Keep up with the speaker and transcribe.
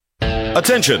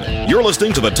Attention, you're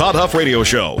listening to the Todd Huff Radio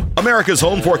Show, America's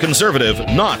home for conservative,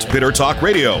 not bitter talk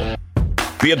radio.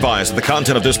 Be advised that the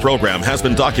content of this program has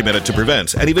been documented to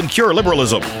prevent and even cure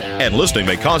liberalism, and listening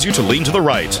may cause you to lean to the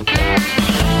right.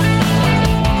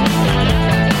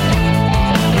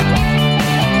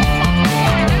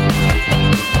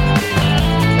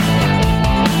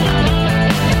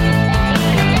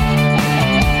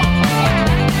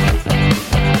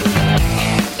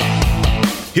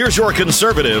 Here's your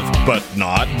conservative, but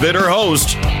not bitter host,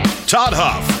 Todd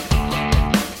Huff.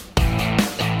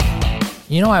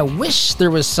 You know, I wish there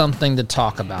was something to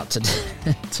talk about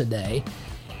today.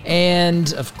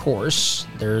 And, of course,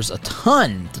 there's a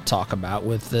ton to talk about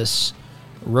with this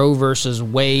Roe versus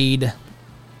Wade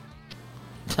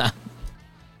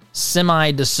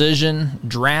semi-decision,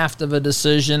 draft of a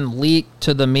decision, leak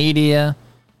to the media,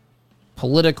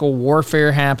 political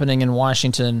warfare happening in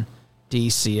Washington,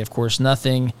 D.C. Of course,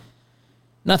 nothing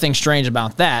strange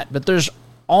about that, but there's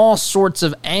all sorts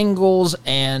of angles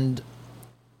and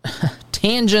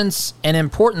tangents and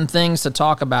important things to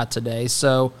talk about today,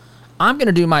 so I'm going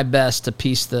to do my best to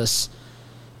piece this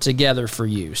together for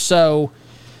you. So,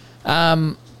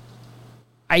 I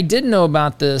did know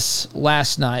about this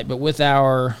last night, but with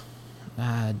our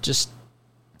I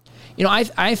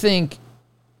think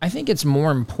it's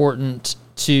more important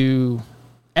to...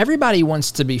 Everybody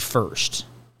wants to be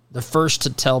the first to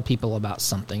tell people about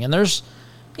something. And there's,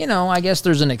 I guess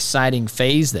there's an exciting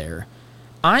phase there.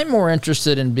 I'm more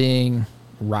interested in being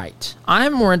right.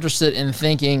 I'm more interested in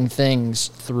thinking things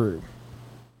through,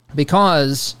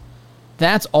 because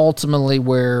that's ultimately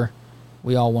where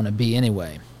we all want to be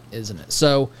anyway, isn't it?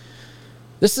 So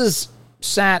this has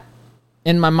sat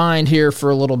in my mind here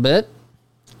for a little bit,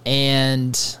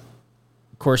 and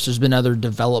of course, there's been other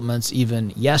developments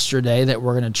even yesterday that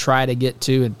we're going to try to get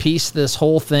to and piece this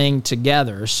whole thing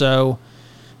together. So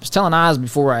I was telling Oz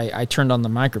before I turned on the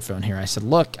microphone here, I said,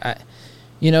 look,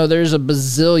 there's a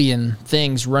bazillion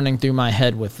things running through my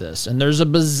head with this. And there's a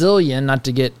bazillion, not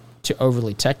to get too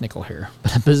overly technical here,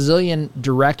 but a bazillion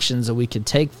directions that we could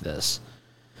take this.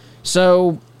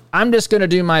 So I'm just going to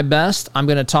do my best. I'm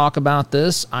going to talk about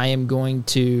this. I am going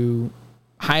to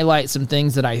highlight some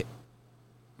things that I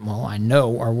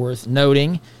know are worth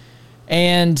noting,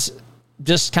 and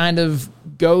just kind of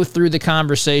go through the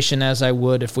conversation as I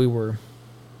would if we were,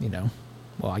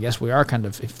 I guess we are kind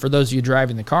of, for those of you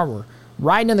driving the car, we're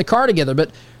riding in the car together,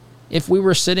 but if we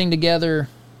were sitting together,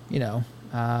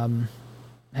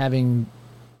 having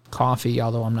coffee,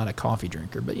 although I'm not a coffee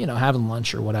drinker, but, having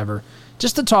lunch or whatever,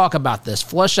 just to talk about this,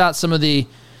 flush out some of the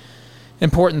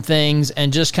important things,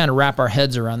 and just kind of wrap our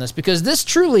heads around this, because this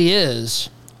truly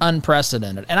is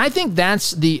unprecedented. And I think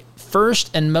that's the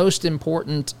first and most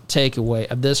important takeaway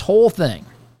of this whole thing.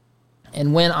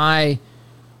 And when I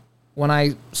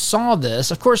saw this,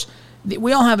 of course,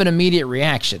 we all have an immediate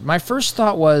reaction. My first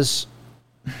thought was,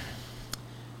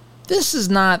 this is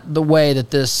not the way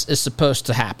that this is supposed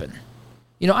to happen.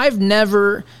 I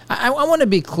want to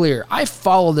be clear. I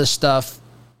follow this stuff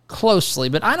closely,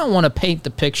 but I don't want to paint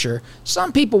the picture.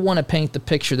 Some people want to paint the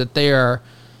picture that they are,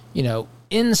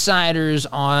 insiders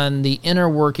on the inner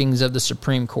workings of the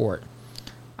Supreme Court.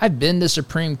 I've been to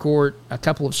Supreme Court, a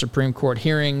couple of Supreme Court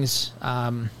hearings.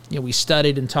 We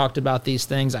studied and talked about these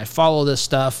things. I follow this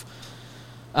stuff.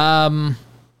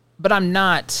 But I'm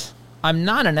not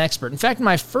an expert. In fact, when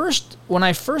I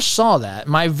first saw that,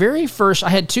 I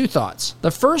had two thoughts.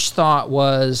 The first thought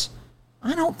was,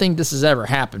 I don't think this has ever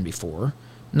happened before,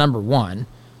 number one.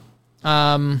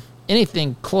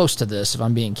 Anything close to this, if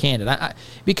I'm being candid.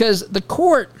 Because the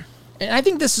court, and I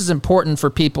think this is important for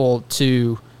people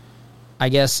to, I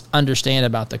guess, understand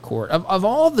about the court. Of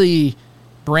all the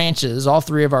branches, all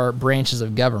three of our branches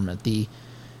of government, the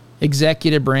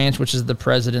executive branch, which is the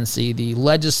presidency, the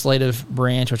legislative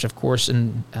branch, which of course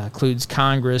includes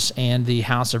Congress and the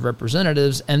House of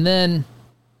Representatives, and then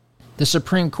the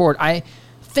Supreme Court, I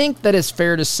think that it's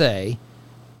fair to say,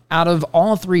 out of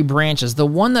all three branches, the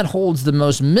one that holds the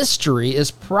most mystery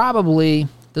is probably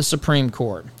the Supreme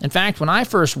Court. In fact, when I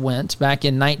first went back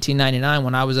in 1999,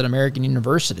 when I was at American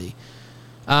University,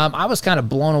 I was kind of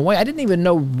blown away. I didn't even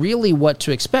know really what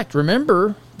to expect.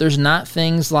 Remember, there's not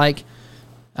things like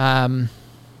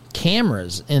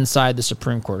cameras inside the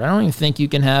Supreme Court. I don't even think you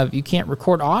can't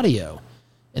record audio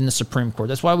in the Supreme Court.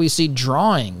 That's why we see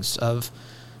drawings of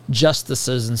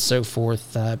justices and so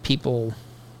forth, people,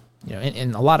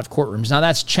 in a lot of courtrooms. Now,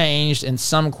 that's changed in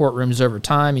some courtrooms over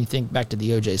time. You think back to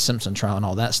the O.J. Simpson trial and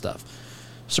all that stuff.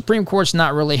 Supreme Court's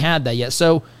not really had that yet.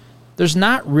 So there's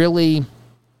not really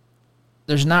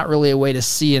a way to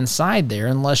see inside there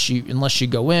unless you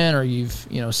go in, or you've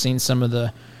seen some of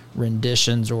the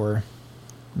renditions or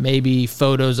maybe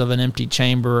photos of an empty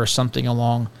chamber or something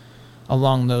along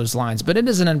those lines. But it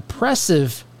is an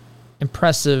impressive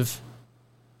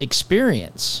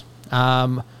experience.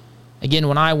 Again,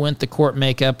 when I went, the court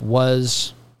makeup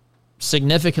was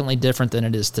significantly different than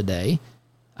it is today.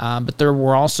 But there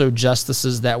were also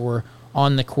justices that were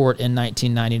on the court in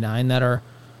 1999 that are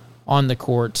on the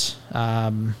court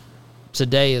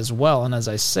today as well. And as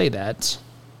I say that,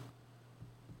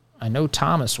 I know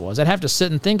Thomas was. I'd have to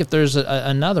sit and think if there's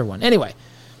another one. Anyway,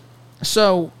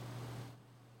 so,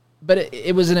 but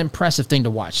it was an impressive thing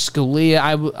to watch.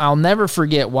 Scalia, I'll never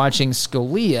forget watching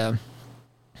Scalia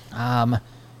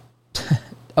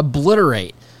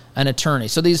obliterate an attorney.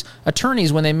 So these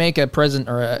attorneys, when they make an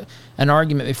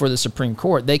argument before the Supreme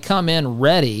Court, they come in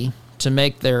ready to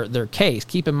make their case.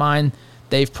 Keep in mind,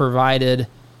 they've provided,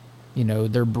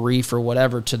 their brief or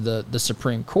whatever to the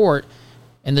Supreme Court,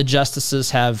 and the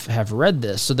justices have read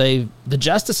this. So the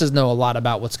justices know a lot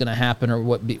about what's going to happen or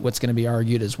what's going to be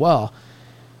argued as well.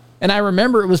 And I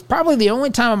remember it was probably the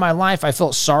only time in my life I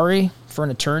felt sorry for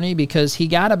an attorney, because he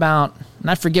got about, and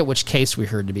I forget which case we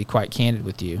heard, to be quite candid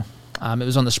with you. It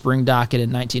was on the spring docket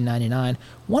in 1999.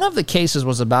 One of the cases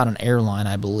was about an airline,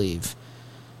 I believe.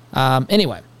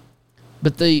 Anyway,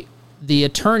 but the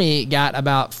attorney got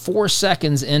about 4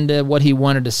 seconds into what he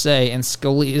wanted to say, and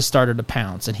Scalia started to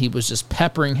pounce, and he was just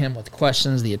peppering him with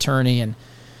questions, the attorney, and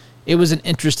it was an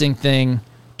interesting thing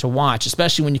to watch,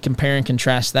 especially when you compare and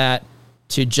contrast that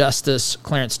to Justice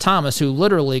Clarence Thomas, who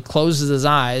literally closes his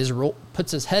eyes,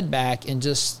 puts his head back, and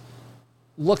just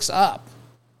looks up.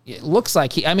 It looks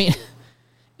like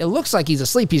it looks like he's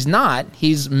asleep. He's not.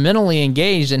 He's mentally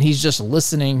engaged, and he's just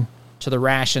listening to the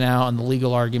rationale and the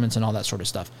legal arguments and all that sort of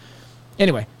stuff.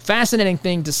 Anyway, fascinating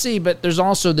thing to see, but there's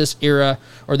also this era,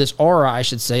 or this aura, I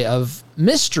should say, of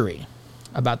mystery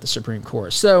about the Supreme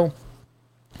Court. So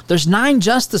there's 9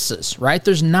 justices, right?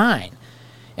 There's 9.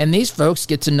 And these folks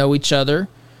get to know each other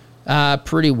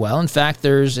pretty well. In fact,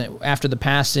 after the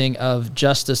passing of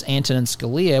Justice Antonin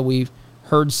Scalia, we've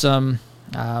heard some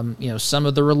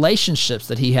of the relationships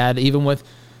that he had, even with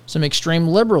some extreme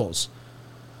liberals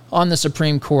on the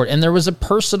Supreme Court. And there was a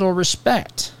personal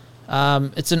respect.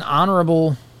 It's an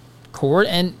honorable court,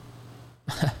 and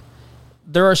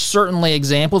there are certainly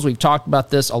examples, we've talked about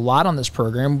this a lot on this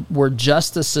program, where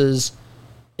justices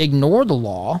ignore the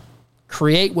law,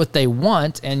 create what they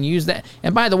want, and use that.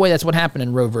 And by the way, that's what happened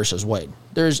in Roe versus Wade.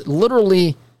 There's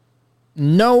literally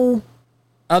no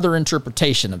other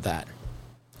interpretation of that.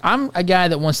 I'm a guy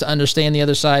that wants to understand the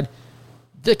other side.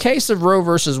 The case of Roe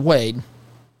versus Wade,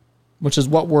 which is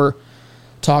what we're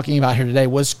talking about here today,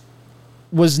 was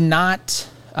not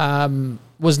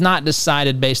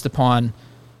decided based upon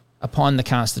the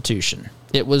Constitution.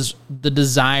 It was the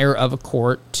desire of a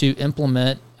court to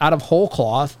implement out of whole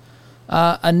cloth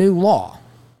a new law,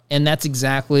 and that's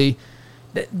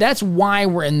why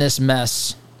we're in this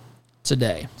mess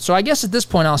today. So I guess at this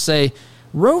point I'll say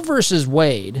Roe versus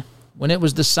Wade, when it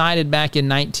was decided back in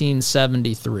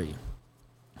 1973.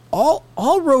 All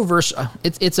Roe versus,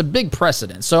 it's a big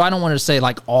precedent, so I don't want to say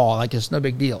like it's no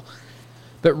big deal.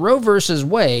 But Roe versus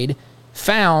Wade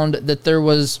found that there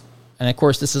was, and of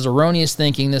course this is erroneous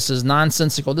thinking, this is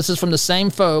nonsensical, this is from the same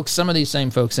folks, some of these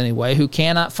same folks anyway, who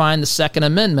cannot find the Second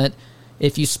Amendment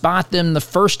if you spot them the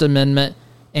First Amendment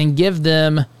and give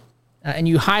them, and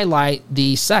you highlight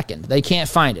the Second. They can't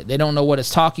find it. They don't know what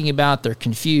it's talking about. They're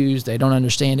confused. They don't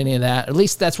understand any of that. At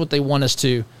least that's what they want us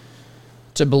to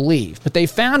believe. But they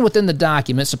found within the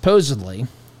document, supposedly,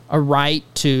 a right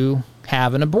to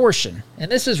have an abortion.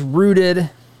 And this is rooted,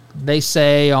 they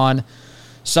say, on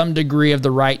some degree of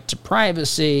the right to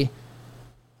privacy.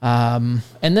 And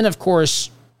then, of course,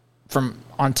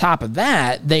 on top of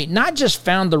that, they not just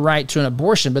found the right to an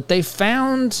abortion, but they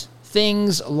found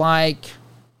things like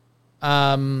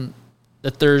that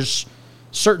there's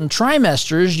certain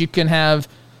trimesters you can have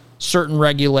certain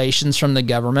regulations from the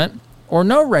government, or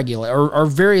no or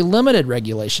very limited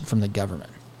regulation from the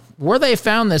government. Where they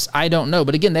found this, I don't know.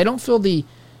 But again, they don't feel the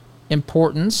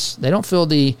importance, they don't feel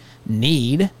the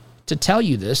need to tell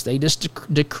you this. They just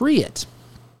decree it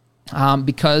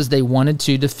because they wanted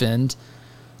to defend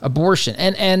abortion.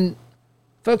 And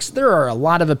folks, there are a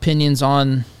lot of opinions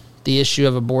on the issue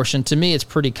of abortion. To me, it's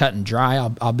pretty cut and dry.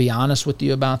 I'll be honest with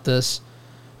you about this.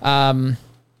 We're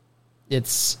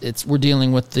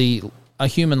dealing with a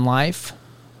human life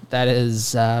that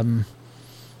is,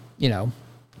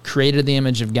 created the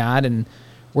image of God, and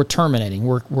we're terminating.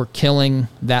 We're killing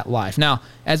that life. Now,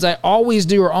 as I always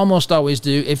do, or almost always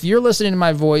do, if you're listening to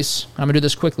my voice, I'm going to do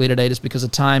this quickly today just because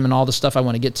of time and all the stuff I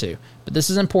want to get to. But this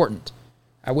is important.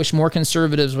 I wish more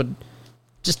conservatives would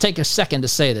just take a second to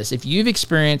say this. If you've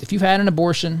had an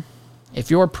abortion,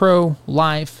 if you're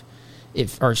pro-life,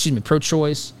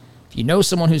 pro-choice, if you know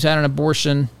someone who's had an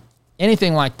abortion,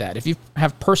 anything like that, if you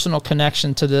have personal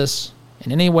connection to this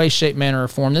in any way, shape, manner, or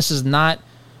form, this is not,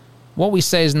 what we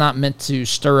say is not meant to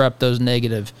stir up those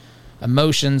negative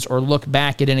emotions or look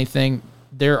back at anything.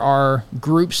 There are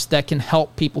groups that can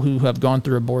help people who have gone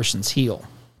through abortions heal.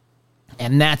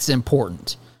 And that's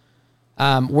important.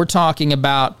 We're talking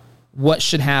about what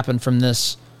should happen from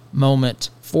this moment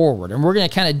forward. And we're going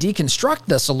to kind of deconstruct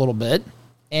this a little bit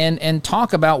and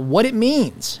talk about what it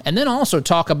means. And then also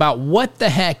talk about what the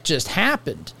heck just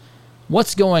happened.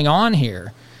 What's going on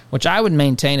here, which I would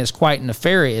maintain is quite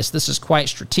nefarious. This is quite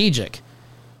strategic.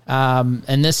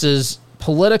 And this is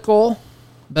political,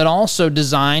 but also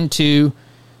designed to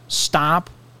stop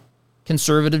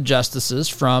conservative justices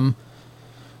from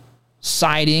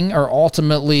citing or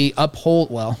ultimately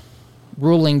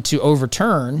ruling to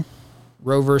overturn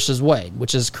Roe versus Wade,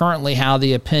 which is currently how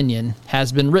the opinion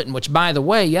has been written, which, by the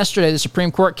way, yesterday the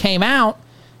Supreme Court came out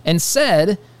and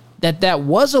said that that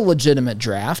was a legitimate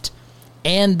draft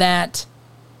and that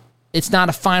it's not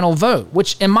a final vote,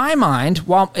 which in my mind,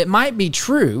 while it might be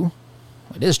true,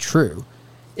 it is true,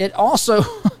 it also,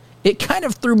 it kind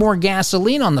of threw more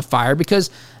gasoline on the fire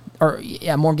because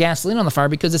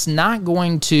it's not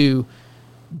going to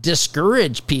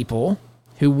discourage people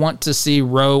who want to see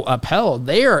Roe upheld.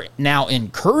 They are now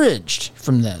encouraged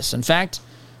from this. In fact,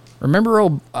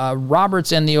 remember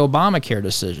Roberts and the Obamacare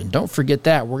decision. Don't forget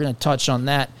that. We're going to touch on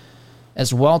that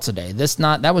as well today.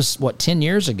 That was 10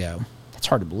 years ago. It's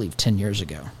hard to believe 10 years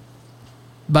ago.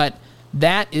 But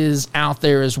that is out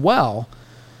there as well.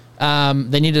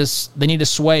 They need to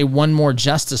sway one more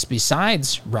justice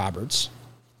besides Roberts.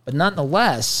 But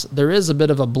nonetheless, there is a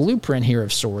bit of a blueprint here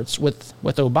of sorts with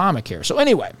Obamacare. So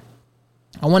anyway,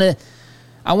 I want to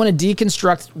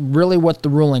deconstruct really what the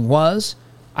ruling was.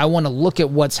 I want to look at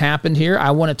what's happened here.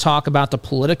 I want to talk about the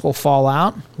political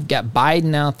fallout. We've got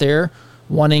Biden out there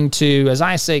wanting to, as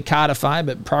I say, codify,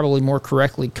 but probably more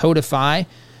correctly codify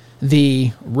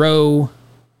the Roe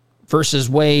versus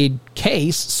Wade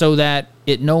case so that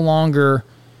it no longer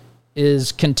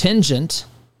is contingent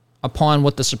upon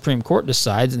what the Supreme Court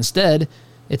decides. Instead,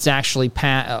 it's actually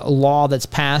a law that's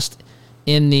passed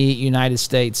in the United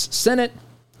States Senate,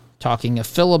 talking of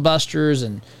filibusters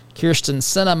and Kyrsten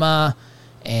Sinema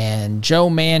and Joe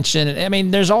Manchin. I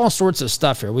mean, there's all sorts of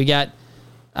stuff here. We got,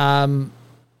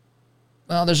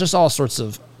 there's just all sorts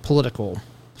of political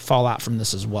fallout from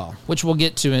this as well, which we'll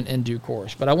get to in due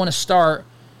course. But I want to start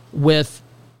with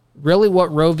really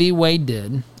what Roe v. Wade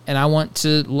did, and I want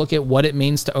to look at what it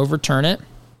means to overturn it.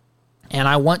 And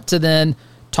I want to then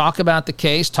talk about the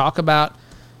case, talk about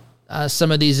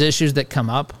some of these issues that come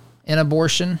up in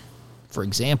abortion. For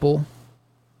example,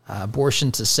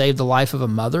 abortion to save the life of a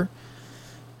mother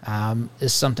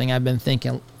is something I've been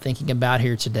thinking about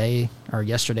here today or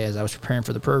yesterday as I was preparing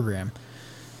for the program.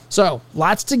 So,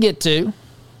 lots to get to,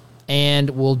 and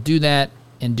we'll do that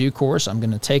in due course. I'm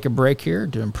going to take a break here,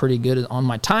 doing pretty good on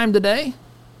my time today.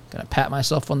 Going to pat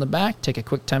myself on the back, take a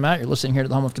quick time out. You're listening here to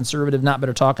the home of conservative, not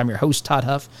better talk. I'm your host, Todd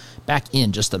Huff. Back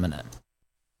in just a minute.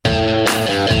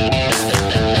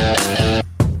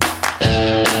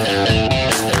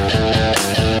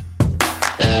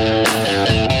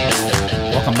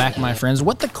 Welcome back, my friends.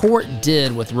 What the court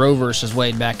did with Roe versus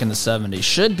Wade back in the 70s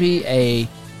should be a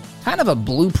kind of a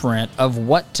blueprint of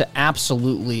what to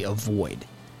absolutely avoid.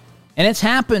 And it's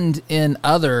happened in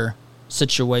other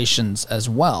situations as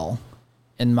well.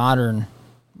 In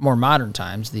more modern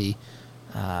times, the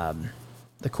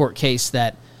court case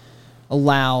that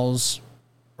allows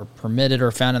or permitted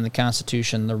or found in the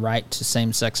Constitution the right to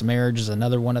same-sex marriage is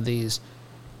another one of these.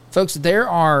 Folks,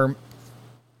 there's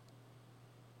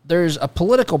a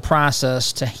political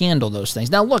process to handle those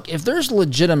things. Now, look, if there's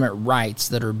legitimate rights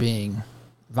that are being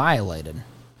violated,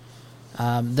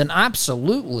 then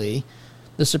absolutely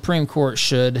the Supreme Court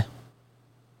should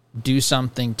do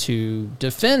something to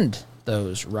defend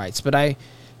those rights. But I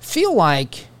feel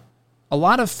like a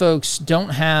lot of folks don't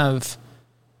have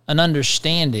an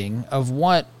understanding of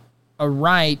what a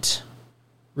right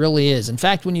really is. In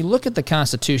fact, when you look at the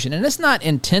Constitution, and it's not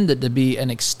intended to be an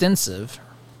extensive,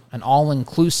 an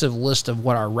all-inclusive list of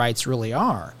what our rights really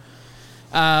are,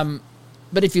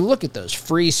 but if you look at those,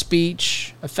 free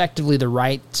speech, effectively the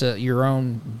right to your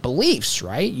own beliefs,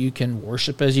 right? You can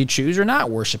worship as you choose or not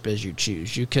worship as you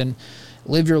choose. You can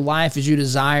live your life as you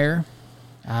desire.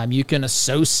 You can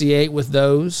associate with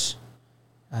those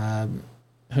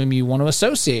whom you want to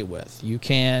associate with. You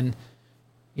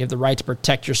have the right to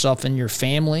protect yourself and your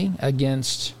family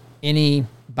against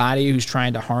anybody who's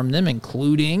trying to harm them,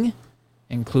 including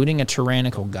including a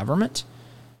tyrannical government.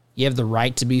 You have the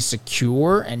right to be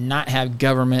secure and not have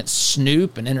government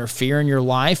snoop and interfere in your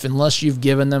life unless you've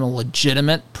given them a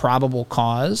legitimate probable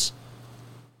cause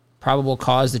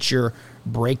that you're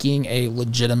breaking a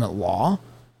legitimate law.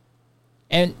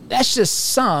 And that's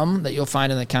just some that you'll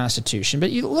find in the Constitution.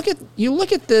 But you look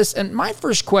at this, and my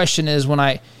first question is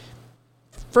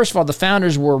first of all, the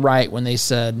founders were right when they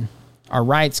said our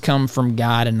rights come from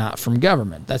God and not from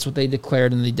government. That's what they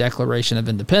declared in the Declaration of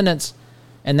Independence,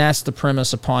 and that's the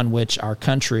premise upon which our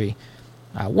country,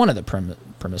 one of the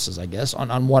premises, I guess,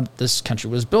 on what this country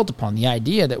was built upon, the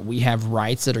idea that we have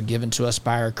rights that are given to us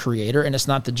by our Creator, and it's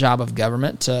not the job of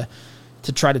government to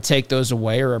try to take those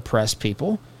away or oppress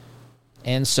people.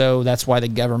 And so that's why the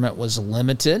government was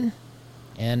limited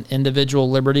and individual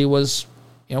liberty was,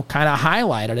 kind of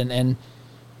highlighted and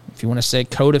if you want to say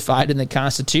codified in the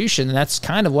Constitution, that's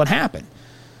kind of what happened.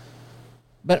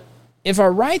 But if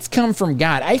our rights come from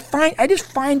God, I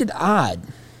just find it odd.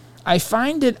 I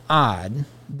find it odd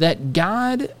that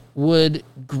God would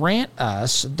grant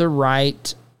us the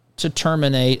right to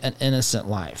terminate an innocent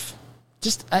life.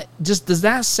 Just does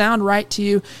that sound right to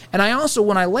you? And I also,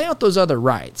 when I lay out those other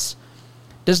rights,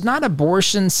 does not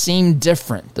abortion seem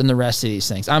different than the rest of these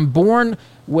things? I'm born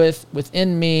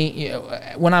within me,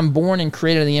 when I'm born and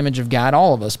created in the image of God,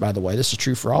 all of us, by the way, this is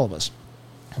true for all of us.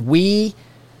 We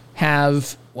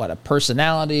have, a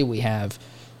personality, we have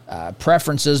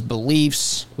preferences,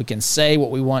 beliefs, we can say what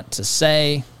we want to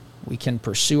say, we can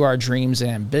pursue our dreams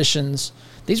and ambitions.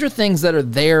 These are things that are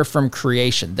there from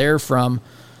creation, they're from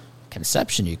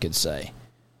conception, you could say.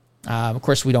 Of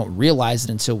course, we don't realize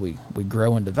it until we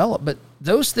grow and develop, but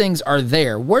those things are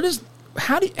there.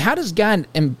 How does God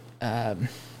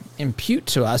impute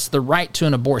to us the right to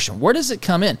an abortion? Where does it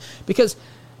come in? Because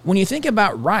when you think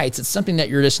about rights, it's something that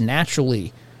you're just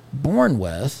naturally born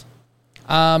with.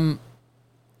 The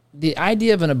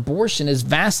idea of an abortion is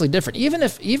vastly different.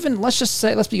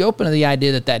 Let's be open to the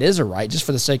idea that is a right, just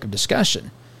for the sake of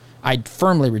discussion. I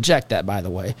firmly reject that, by the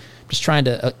way. I'm just trying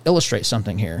to illustrate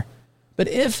something here. But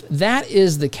if that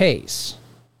is the case,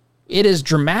 it is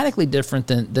dramatically different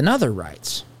than other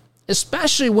rights,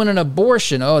 especially when an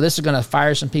abortion, this is going to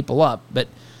fire some people up, but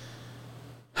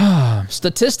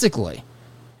statistically,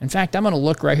 in fact, I'm going to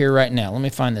look right here, right now. Let me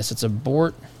find this. It's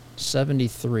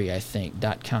abort73, I think,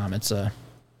 .com. It's a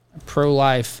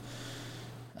pro-life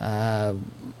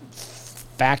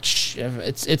fact.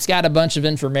 It's got a bunch of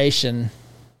information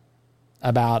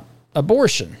about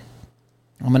abortion.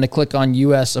 I'm going to click on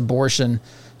U.S. abortion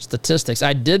statistics.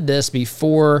 I did this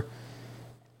before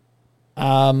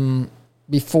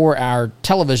our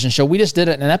television show. We just did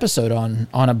an episode on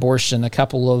abortion I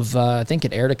think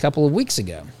it aired a couple of weeks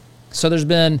ago. So there's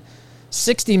been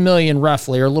 60 million,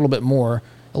 roughly, or a little bit more,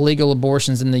 illegal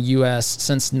abortions in the U.S.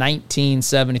 since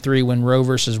 1973, when Roe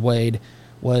versus Wade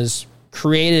was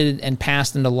created and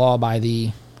passed into law by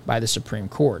the Supreme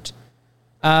Court.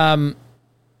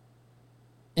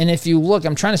 And if you look,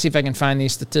 I'm trying to see if I can find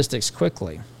these statistics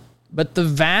quickly, but the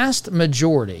vast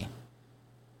majority,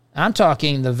 I'm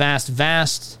talking the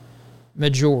vast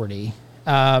majority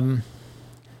of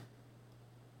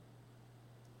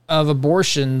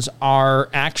abortions are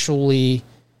actually,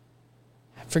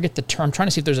 I forget the term, I'm trying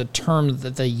to see if there's a term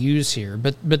that they use here,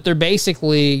 but they're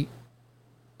basically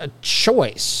a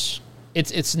choice.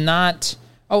 It's not,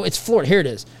 it's Florida, here it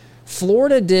is.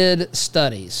 Florida did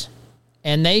studies,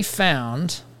 and they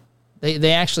found,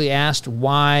 they actually asked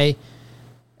why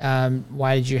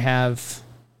did you have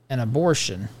an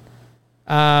abortion?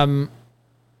 And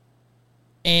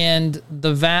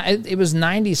it was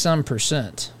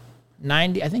 90-some%.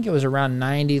 90, I think it was around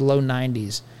 90, low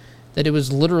 90s, that it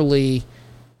was literally,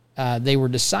 they were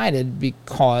decided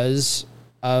because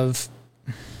of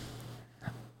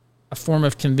a form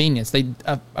of convenience.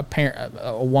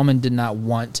 A woman did not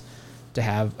want to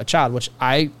have a child, which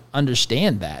I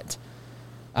understand that.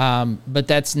 But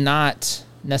that's not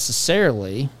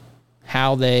necessarily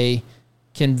how they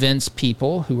convince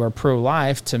people who are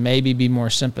pro-life to maybe be more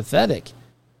sympathetic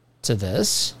to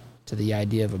the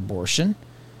idea of abortion.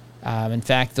 In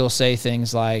fact, they'll say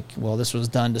things like, well, this was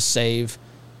done to save,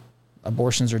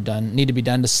 abortions need to be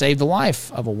done to save the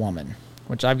life of a woman,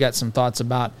 which I've got some thoughts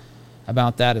about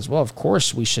that as well. Of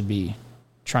course, we should be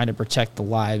trying to protect the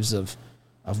lives of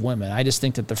women. I just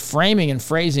think that the framing and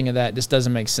phrasing of that just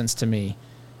doesn't make sense to me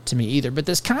either. But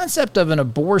this concept of an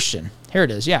abortion, here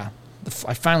it is, yeah.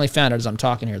 I finally found it as I'm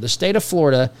talking here. The state of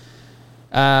Florida,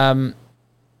 75%,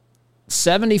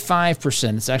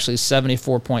 it's actually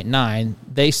 74.9%,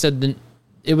 they said that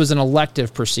it was an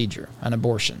elective procedure, an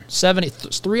abortion.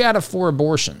 3 out of 4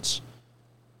 abortions,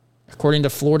 according to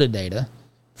Florida data,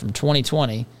 from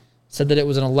 2020 said that it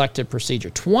was an elective procedure.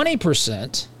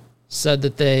 20% said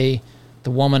that the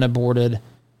woman aborted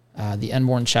the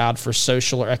unborn child for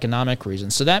social or economic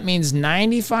reasons. So that means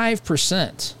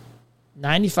 95%,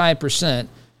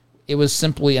 it was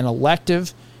simply an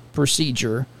elective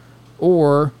procedure,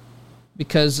 or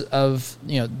because of,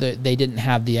 they didn't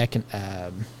have the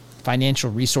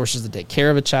financial resources to take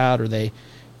care of a child, or they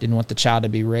didn't want the child to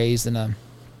be raised in a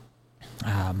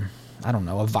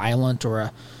violent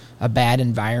or a bad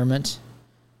environment.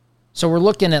 So we're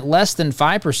looking at less than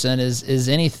 5% is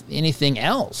anything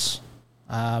else.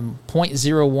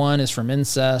 0.01 is from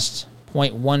incest.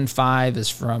 0.15 is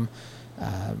from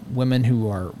women who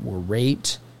were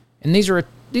raped. And these are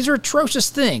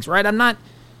atrocious things, right?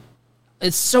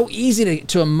 It's so easy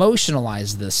to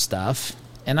emotionalize this stuff.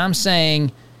 And I'm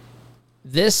saying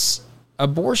this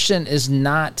abortion is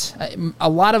not, a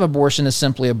lot of abortion is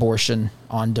simply abortion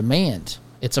on demand.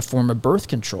 It's a form of birth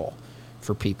control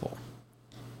for people.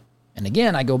 And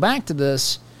again, I go back to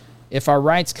this. If our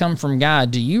rights come from God,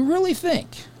 do you really think,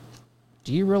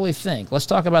 let's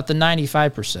talk about the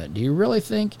 95%. Do you really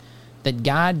think that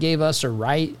God gave us a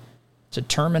right to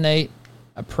terminate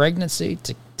a pregnancy,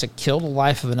 to kill the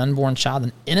life of an unborn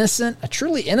child, a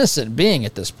truly innocent being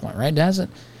at this point, right? It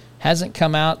hasn't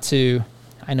come out to,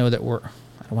 I know that I don't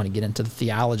want to get into the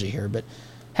theology here, but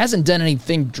hasn't done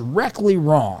anything directly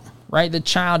wrong, right? The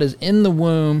child is in the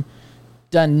womb,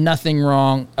 done nothing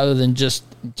wrong other than just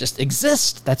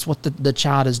exist. That's what the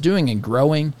child is doing and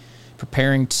growing,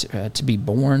 preparing to be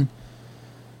born.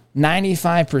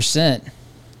 95%.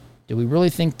 Do we really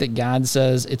think that God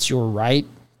says it's your right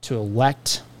to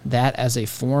elect that as a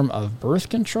form of birth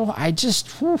control? I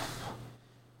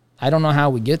don't know how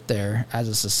we get there as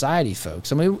a society,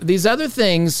 folks. I mean, these other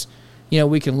things,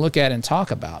 we can look at and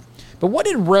talk about. But what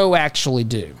did Roe actually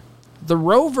do? The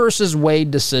Roe versus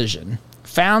Wade decision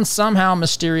found somehow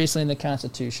mysteriously in the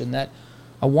Constitution that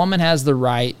a woman has the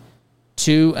right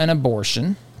to an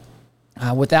abortion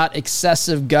without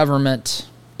excessive government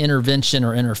intervention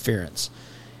or interference.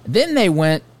 Then they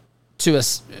went to a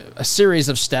series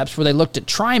of steps where they looked at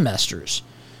trimesters.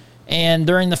 And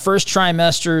during the first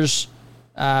trimesters,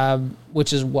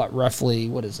 which is roughly,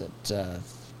 was it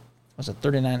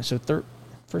 39? So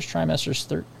first trimester is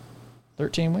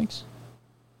 13 weeks?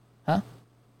 Huh?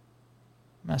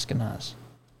 I'm asking us.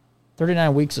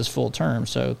 39 weeks is full term,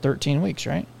 so 13 weeks,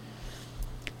 right?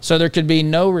 So there could be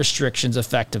no restrictions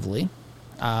effectively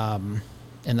in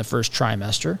the first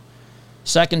trimester.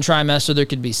 Second trimester, there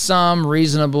could be some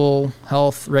reasonable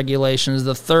health regulations.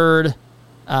 The third,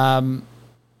 abortions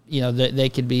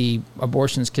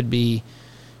could be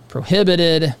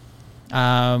prohibited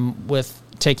with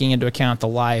taking into account the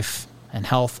life and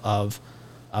health of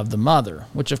the mother,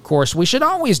 which of course we should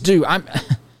always do.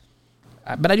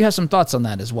 But I do have some thoughts on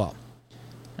that as well.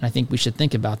 And I think we should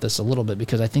think about this a little bit,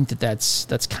 because I think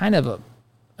that's kind of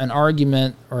an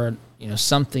argument, or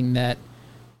something that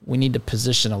we need to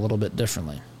position a little bit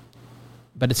differently.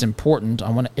 But it's important. I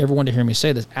want everyone to hear me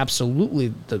say this.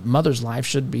 Absolutely, the mother's life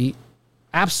should be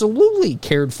absolutely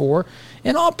cared for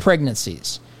in all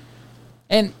pregnancies.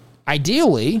 And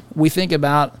ideally, we think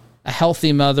about a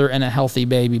healthy mother and a healthy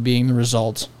baby being the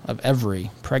result of every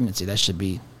pregnancy. That should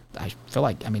be, I feel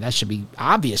like, that should be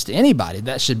obvious to anybody.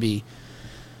 That should be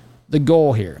the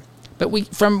goal here.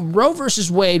 But from Roe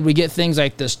versus Wade, we get things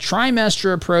like this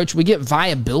trimester approach. We get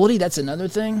viability. That's another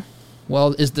thing.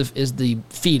 Well, is the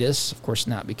fetus, of course,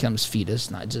 not becomes fetus,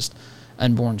 not just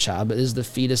unborn child, but is the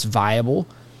fetus viable?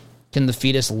 Can the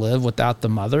fetus live without the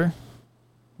mother?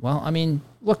 Well,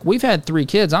 look, we've had 3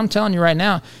 kids. I'm telling you right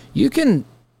now, you can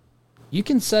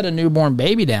set a newborn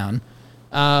baby down.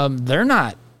 They're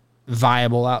not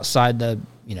viable outside the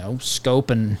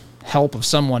scope and help of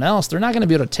someone else. They're not going to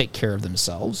be able to take care of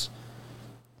themselves.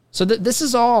 So this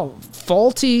is all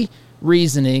faulty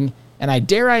reasoning, and I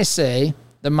dare say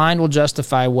the mind will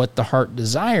justify what the heart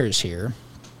desires here.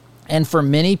 And for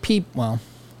many people,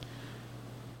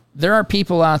 there are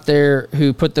people out there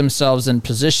who put themselves in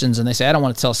positions and they say, I don't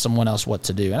want to tell someone else what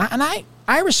to do. And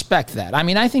I respect that.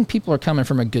 I think people are coming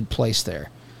from a good place there.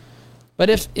 But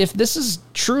if this is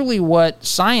truly what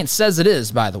science says it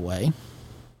is, by the way,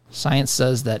 science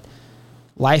says that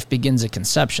life begins at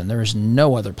conception. There is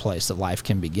no other place that life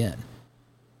can begin.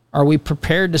 Are we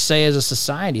prepared to say as a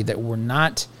society that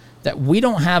we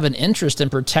don't have an interest in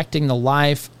protecting the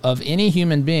life of any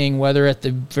human being, whether at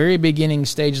the very beginning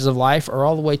stages of life or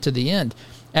all the way to the end?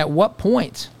 At what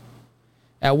point?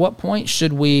 At what point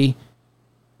should we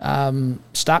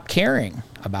stop caring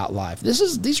about life?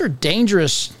 These are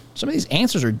dangerous. Some of these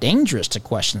answers are dangerous to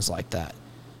questions like that.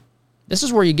 This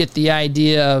is where you get the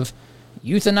idea of,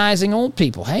 euthanizing old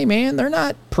people. Hey, man, they're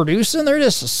not producing. They're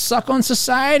just a suck on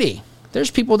society.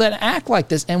 There's people that act like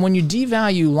this. And when you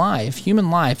devalue life, human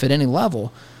life at any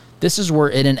level, this is where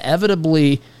it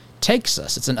inevitably takes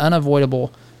us. It's an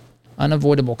unavoidable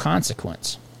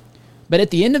consequence. But at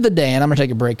the end of the day, and I'm going to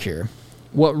take a break here,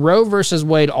 what Roe versus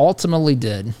Wade ultimately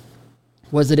did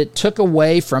was that it took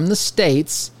away from the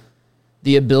states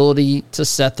the ability to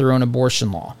set their own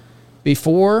abortion law.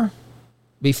 Before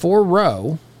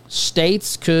Roe,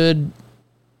 states could,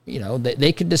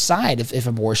 they could decide if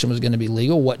abortion was going to be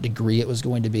legal, what degree it was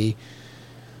going to be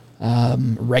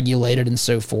regulated, and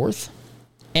so forth.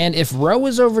 And if Roe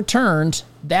is overturned,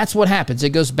 that's what happens. It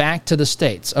goes back to the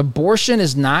states. Abortion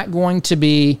is not going to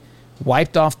be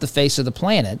wiped off the face of the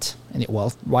planet,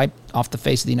 wiped off the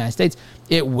face of the United States.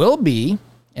 It will be,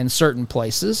 in certain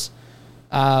places,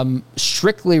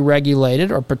 strictly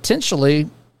regulated or potentially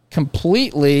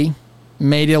completely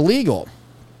made illegal.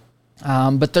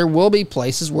 But there will be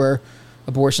places where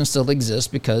abortion still exists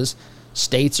because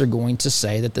states are going to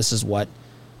say that this is what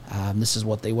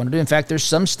they want to do. In fact, there's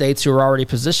some states who are already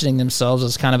positioning themselves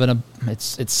as kind of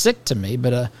it's sick to me,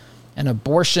 but an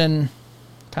abortion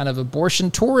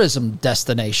tourism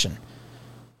destination,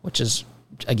 which is,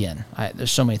 again,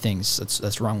 there's so many things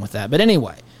that's wrong with that. But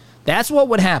anyway, that's what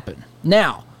would happen.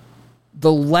 Now,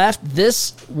 the left,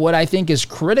 what I think is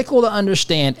critical to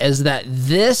understand is that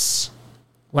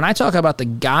when I talk about the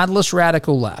godless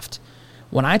radical left,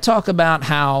 when I talk about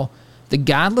how the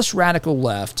godless radical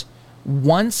left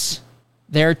wants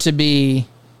there to be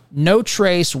no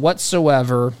trace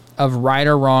whatsoever of right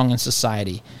or wrong in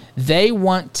society, they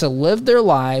want to live their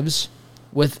lives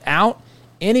without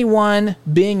anyone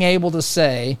being able to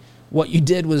say what you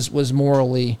did was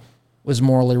morally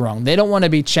wrong. They don't want to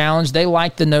be challenged. They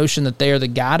like the notion that they are the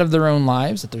God of their own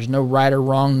lives, that there's no right or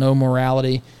wrong, no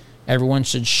morality. Everyone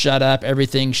should shut up.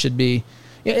 Everything should be...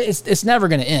 It's never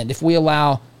going to end. If we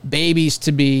allow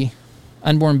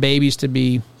unborn babies to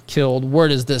be killed, where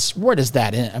does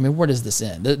that end? I mean, where does this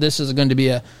end? This is going to be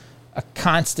a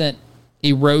constant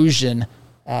erosion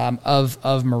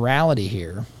of morality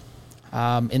here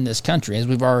in this country, as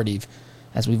we've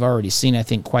already seen, I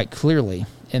think, quite clearly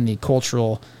in the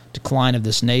cultural decline of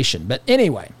this nation. But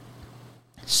anyway,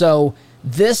 so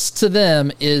this to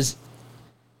them is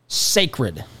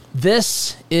sacred.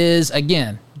 This is,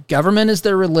 again, government is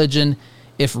their religion.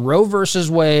 If Roe versus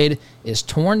Wade is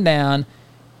torn down,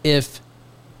 if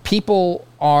people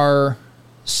are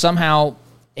somehow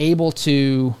able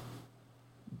to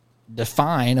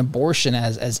define abortion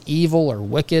as evil or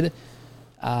wicked,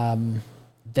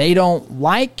 they don't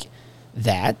like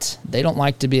that. They don't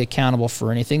like to be accountable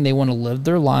for anything. They want to live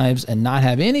their lives and not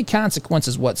have any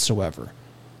consequences whatsoever.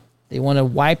 They want to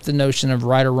wipe the notion of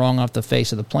right or wrong off the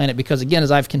face of the planet because, again,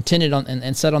 as I've continued on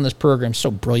and said on this program so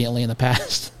brilliantly in the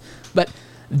past, but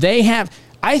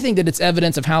I think that it's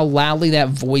evidence of how loudly that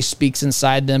voice speaks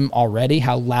inside them already,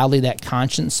 how loudly that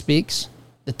conscience speaks,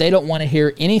 that they don't want to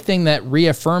hear anything that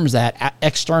reaffirms that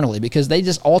externally because they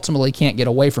just ultimately can't get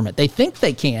away from it. They think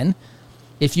they can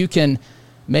if you can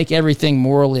make everything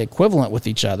morally equivalent with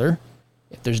each other,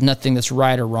 if there's nothing that's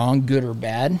right or wrong, good or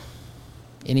bad,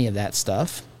 any of that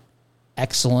stuff,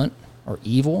 excellent or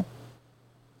evil.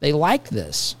 They like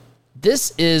this.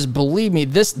 This is, believe me,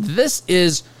 this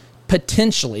is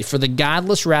potentially, for the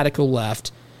godless radical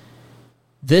left,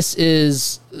 this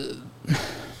is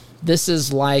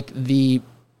like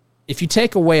if you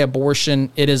take away abortion,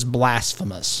 it is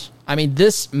blasphemous. I mean,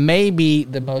 this may be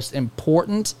the most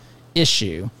important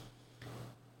issue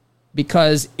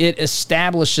because it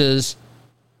establishes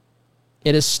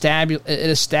this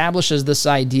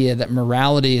idea that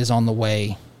morality is on the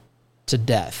way to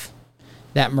death.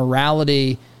 That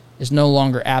morality is no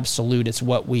longer absolute. It's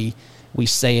what we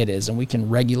say it is, and we can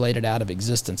regulate it out of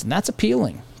existence. And that's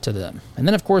appealing to them. And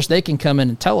then, of course, they can come in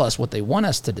and tell us what they want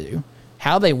us to do,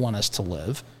 how they want us to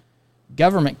live.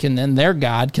 Government can then, their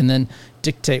God can then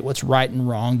dictate what's right and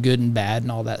wrong, good and bad,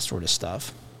 and all that sort of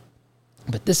stuff.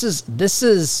 But this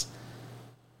is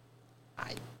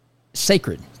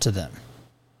sacred to them.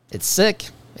 It's sick.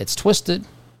 It's twisted.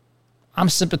 I'm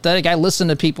sympathetic. I listen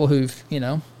to people who've,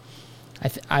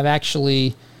 I've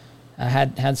actually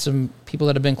had some people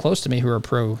that have been close to me who are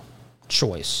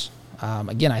pro-choice.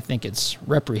 Again, I think it's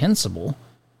reprehensible,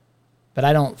 but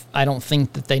I don't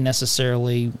think that they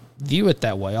necessarily view it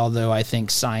that way, although I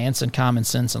think science and common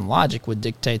sense and logic would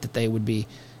dictate that they would be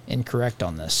incorrect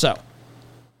on this. So,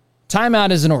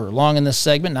 timeout is in order. Long in this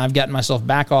segment, and I've gotten myself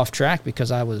back off track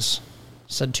because I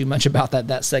said too much about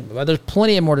that segment. But there's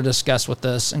plenty more to discuss with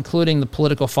this, including the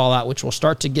political fallout, which we'll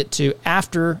start to get to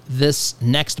after this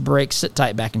next break. Sit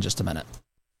tight, back in just a minute.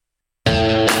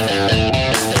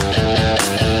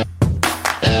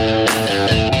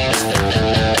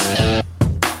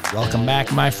 Welcome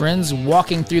back, my friends.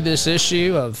 Walking through this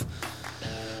issue of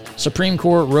Supreme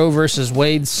Court Roe versus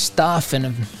Wade stuff,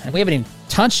 and we haven't even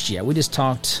touched yet. We just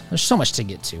talked. There's so much to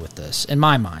get to with this. In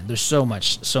my mind, there's so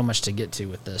much to get to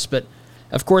with this. But,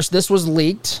 of course, this was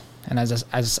leaked, and as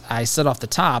I said off the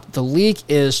top, the leak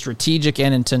is strategic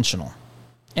and intentional.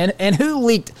 And who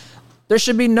leaked? There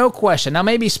should be no question. Now,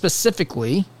 maybe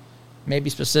specifically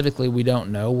we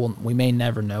don't know. We may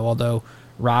never know, although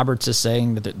Roberts is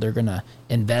saying that they're going to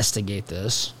investigate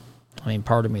this. I mean,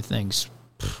 part of me thinks,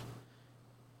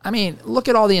 look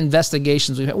at all the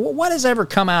investigations we've had. What has ever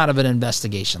come out of an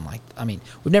investigation we've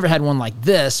never had one like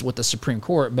this with the Supreme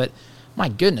Court, but my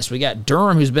goodness, we got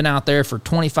Durham, who's been out there for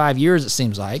 25 years, it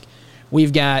seems like.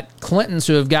 We've got Clintons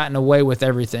who have gotten away with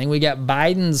everything. We got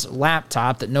Biden's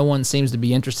laptop that no one seems to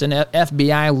be interested in.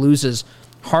 FBI loses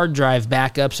hard drive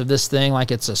backups of this thing like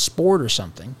it's a sport or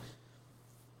something.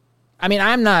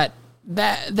 I'm not,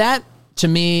 that to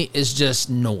me is just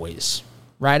noise,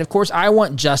 right? Of course, I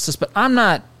want justice, but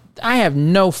I have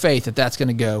no faith that that's going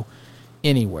to go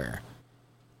anywhere.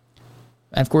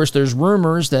 And of course, there's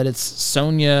rumors that it's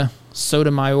Sonia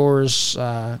Sotomayor's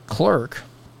clerk,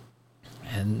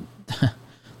 and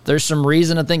there's some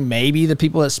reason to think maybe the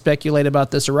people that speculate about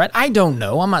this are right. I don't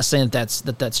know. I'm not saying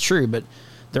that's true, but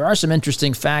there are some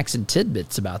interesting facts and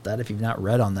tidbits about that. If you've not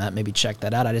read on that, maybe check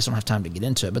that out. I just don't have time to get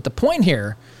into it. But the point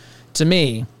here, to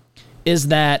me, is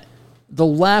that the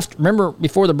left, remember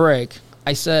before the break,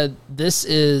 I said this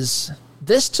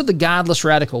to the godless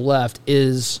radical left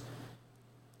is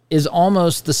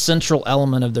almost the central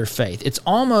element of their faith. It's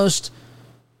almost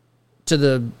to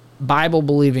the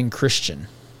Bible-believing Christian.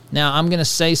 Now, I'm going to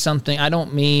say something. I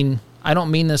don't mean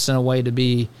this in a way to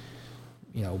be,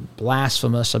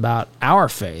 blasphemous about our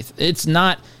faith. It's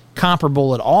not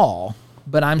comparable at all,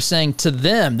 but I'm saying to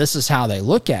them, this is how they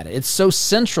look at it. It's so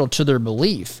central to their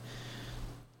belief.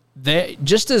 They,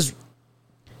 just as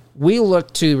we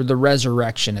look to the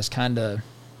resurrection as kind of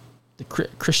the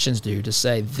Christians do, to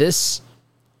say this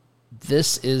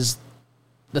is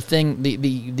the thing,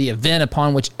 the event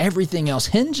upon which everything else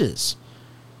hinges,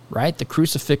 right? The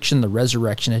crucifixion, the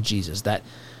resurrection of Jesus, that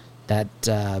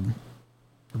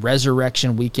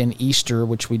Resurrection Weekend, Easter,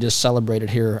 which we just celebrated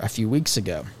here a few weeks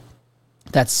ago.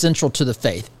 That's central to the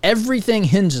faith. Everything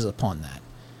hinges upon that.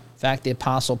 In fact, the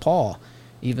Apostle Paul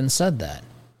even said that.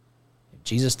 If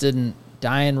Jesus didn't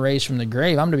die and raise from the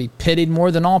grave, I'm going to be pitied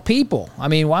more than all people.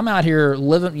 I'm out here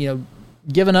living,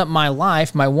 giving up my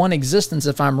life, my one existence,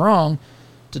 if I'm wrong,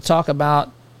 to talk about,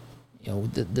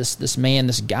 this man,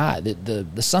 this God,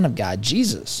 the Son of God,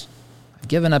 Jesus. I've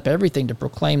given up everything to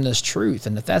proclaim this truth.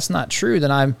 And if that's not true,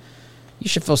 then you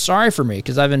should feel sorry for me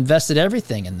because I've invested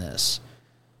everything in this.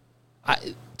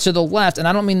 To the left, and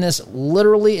I don't mean this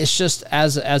literally, it's just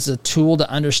as a tool to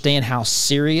understand how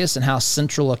serious and how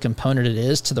central a component it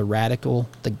is to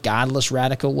the godless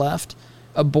radical left.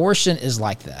 Abortion is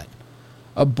like that.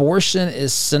 Abortion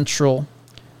is central.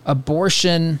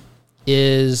 Abortion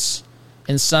is,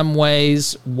 in some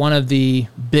ways, one of the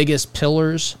biggest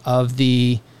pillars of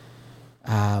the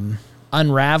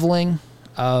unraveling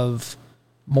of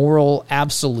moral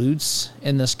absolutes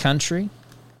in this country.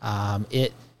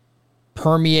 It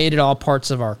permeated all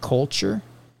parts of our culture.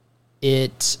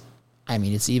 It's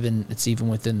even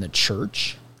within the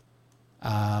church.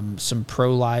 Some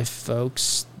pro-life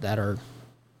folks that are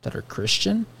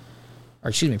Christian,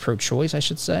 pro-choice, I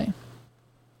should say.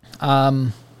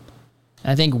 I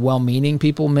think well-meaning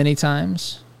people many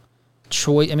times.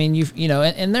 Choice.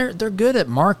 And they're good at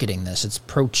marketing this. It's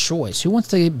pro-choice. Who wants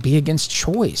to be against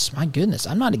choice? My goodness,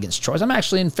 I'm not against choice. I'm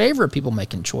actually in favor of people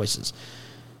making choices.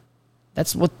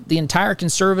 That's what the entire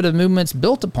conservative movement's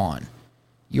built upon.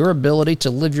 Your ability to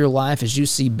live your life as you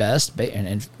see best,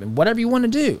 and whatever you want to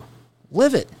do,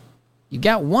 live it. You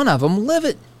got one of them, live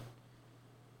it.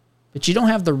 But you don't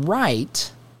have the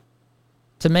right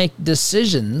to make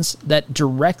decisions that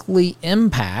directly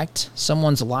impact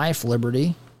someone's life,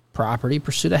 liberty, property,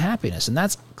 pursuit of happiness. And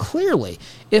that's clearly,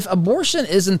 if abortion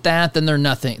isn't that, then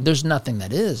there's nothing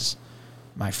that is,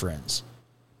 my friends.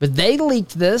 But they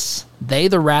leaked this,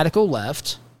 the radical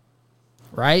left,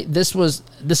 right? This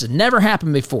has never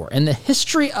happened before. In the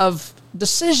history of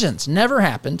decisions, never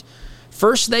happened.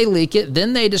 First they leak it,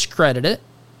 then they discredit it.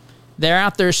 They're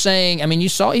out there saying, you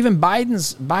saw even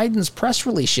Biden's press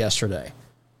release yesterday.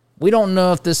 We don't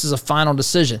know if this is a final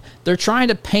decision. They're trying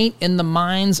to paint in the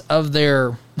minds of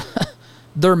their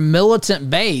militant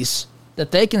base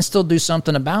that they can still do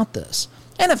something about this.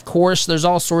 And of course, there's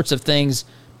all sorts of things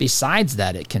besides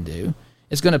that it can do.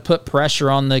 It's going to put pressure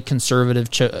on the conservative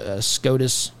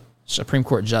SCOTUS Supreme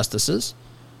Court justices.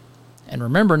 And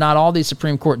remember, not all these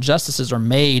Supreme Court justices are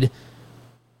made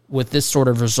with this sort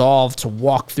of resolve to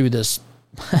walk through this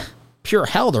pure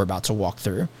hell they're about to walk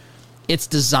through.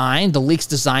 The leak's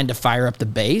designed to fire up the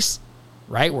base,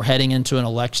 right? We're heading into an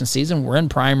election season. We're in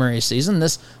primary season.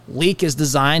 This leak is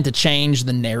designed to change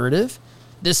the narrative.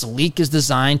 This leak is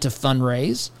designed to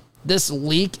fundraise. This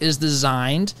leak is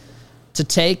designed to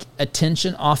take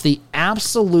attention off the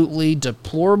absolutely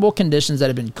deplorable conditions that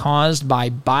have been caused by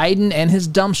Biden and his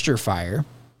dumpster fire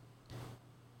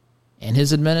and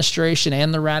his administration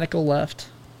and the radical left.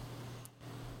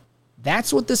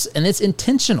 That's what this, and it's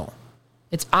intentional.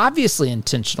 It's obviously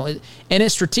intentional, and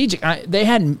it's strategic.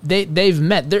 They've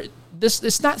met.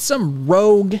 It's not some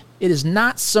rogue. It is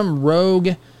not some rogue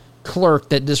clerk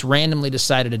that just randomly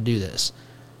decided to do this.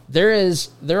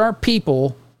 There are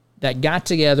people that got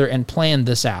together and planned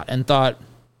this out and thought,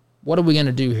 what are we going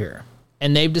to do here?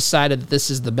 And they've decided that this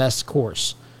is the best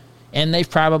course. And they've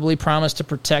probably promised to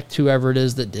protect whoever it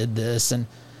is that did this and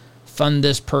fund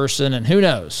this person, and who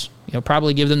knows?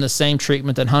 Probably give them the same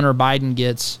treatment that Hunter Biden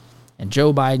gets and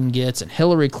Joe Biden gets and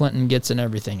Hillary Clinton gets and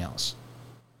everything else.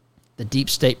 The deep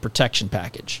state protection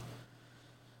package.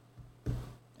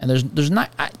 And there's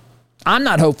not... I'm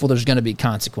not hopeful there's going to be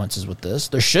consequences with this.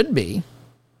 There should be.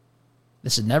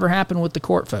 This had never happened with the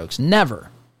court, folks. Never.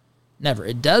 Never.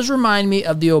 It does remind me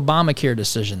of the Obamacare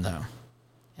decision, though.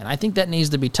 And I think that needs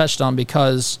to be touched on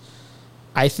because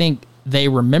I think they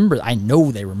remember. I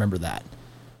know they remember that.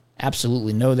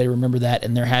 Absolutely know they remember that.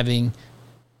 And they're having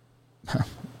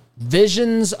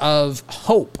visions of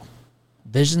hope.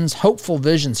 Hopeful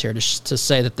visions here to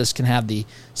say that this can have the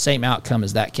same outcome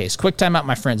as that case. Quick time out,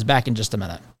 my friends. Back in just a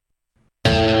minute.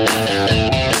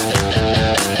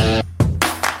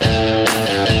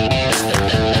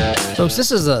 Folks,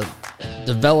 this is a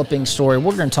developing story.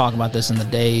 We're going to talk about this in the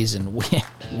days and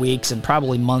weeks and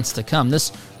probably months to come.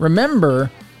 Remember,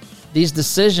 these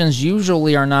decisions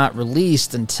usually are not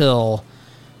released until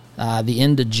the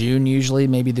end of June, usually,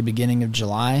 maybe the beginning of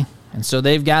July. And so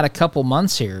they've got a couple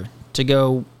months here to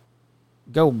go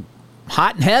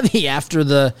hot and heavy after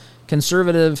the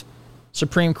conservative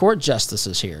Supreme Court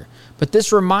justices here. But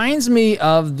this reminds me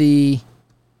of the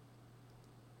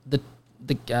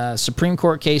Supreme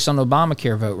Court case on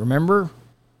Obamacare vote. Remember,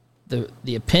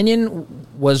 the opinion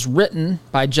was written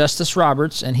by Justice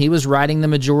Roberts, and he was writing the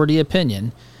majority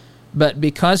opinion. But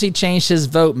because he changed his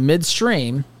vote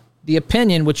midstream, the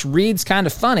opinion, which reads kind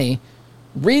of funny,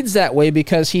 reads that way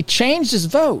because he changed his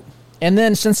vote. And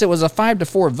then since it was a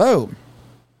 5-4 vote,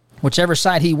 whichever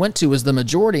side he went to was the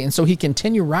majority, and so he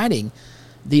continued writing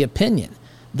the opinion.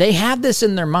 They have this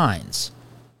in their minds.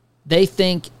 They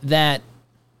think that,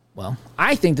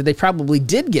 I think that they probably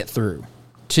did get through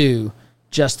to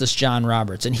Justice John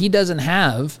Roberts, and he doesn't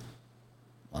have,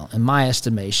 in my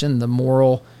estimation, the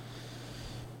moral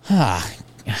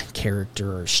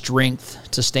character or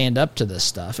strength to stand up to this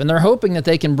stuff. And they're hoping that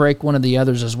they can break one of the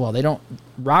others as well.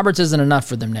 Roberts isn't enough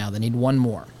for them now. They need one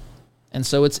more. And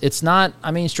so it's not,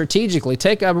 strategically,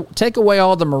 take away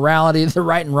all the morality, the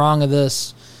right and wrong of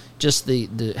this, just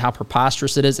the how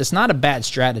preposterous it is. It's not a bad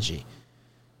strategy.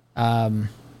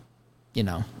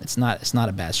 It's not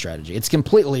a bad strategy. It's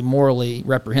completely morally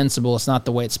reprehensible. It's not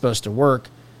the way it's supposed to work.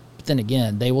 But then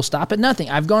again, they will stop at nothing.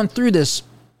 I've gone through this.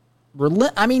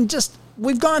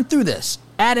 We've gone through this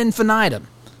ad infinitum.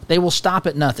 They will stop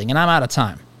at nothing, and I'm out of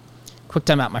time. Quick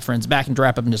time out, my friends. Back and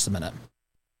wrap up in just a minute.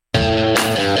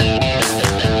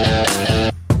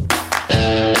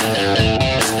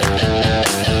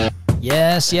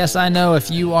 Yes, I know.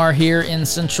 If you are here in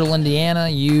central Indiana,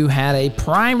 you had a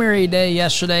primary day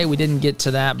yesterday. We didn't get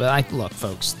to that, but look,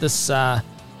 folks, this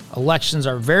elections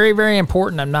are very, very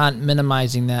important. I'm not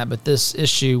minimizing that, but this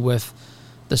issue with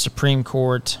the Supreme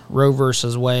Court, Roe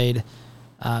versus Wade,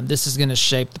 this is going to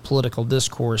shape the political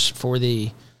discourse for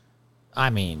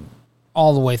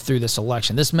all the way through this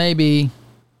election. This may be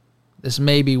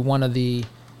one of the,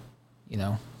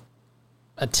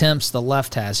 attempts the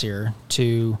left has here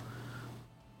to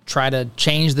try to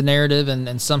change the narrative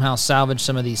and somehow salvage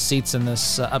some of these seats in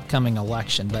this upcoming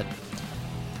election. But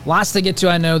lots to get to.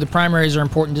 I know the primaries are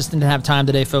important. Just didn't have time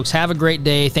today, folks. Have a great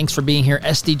day. Thanks for being here.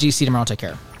 SDGC tomorrow. Take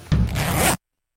care.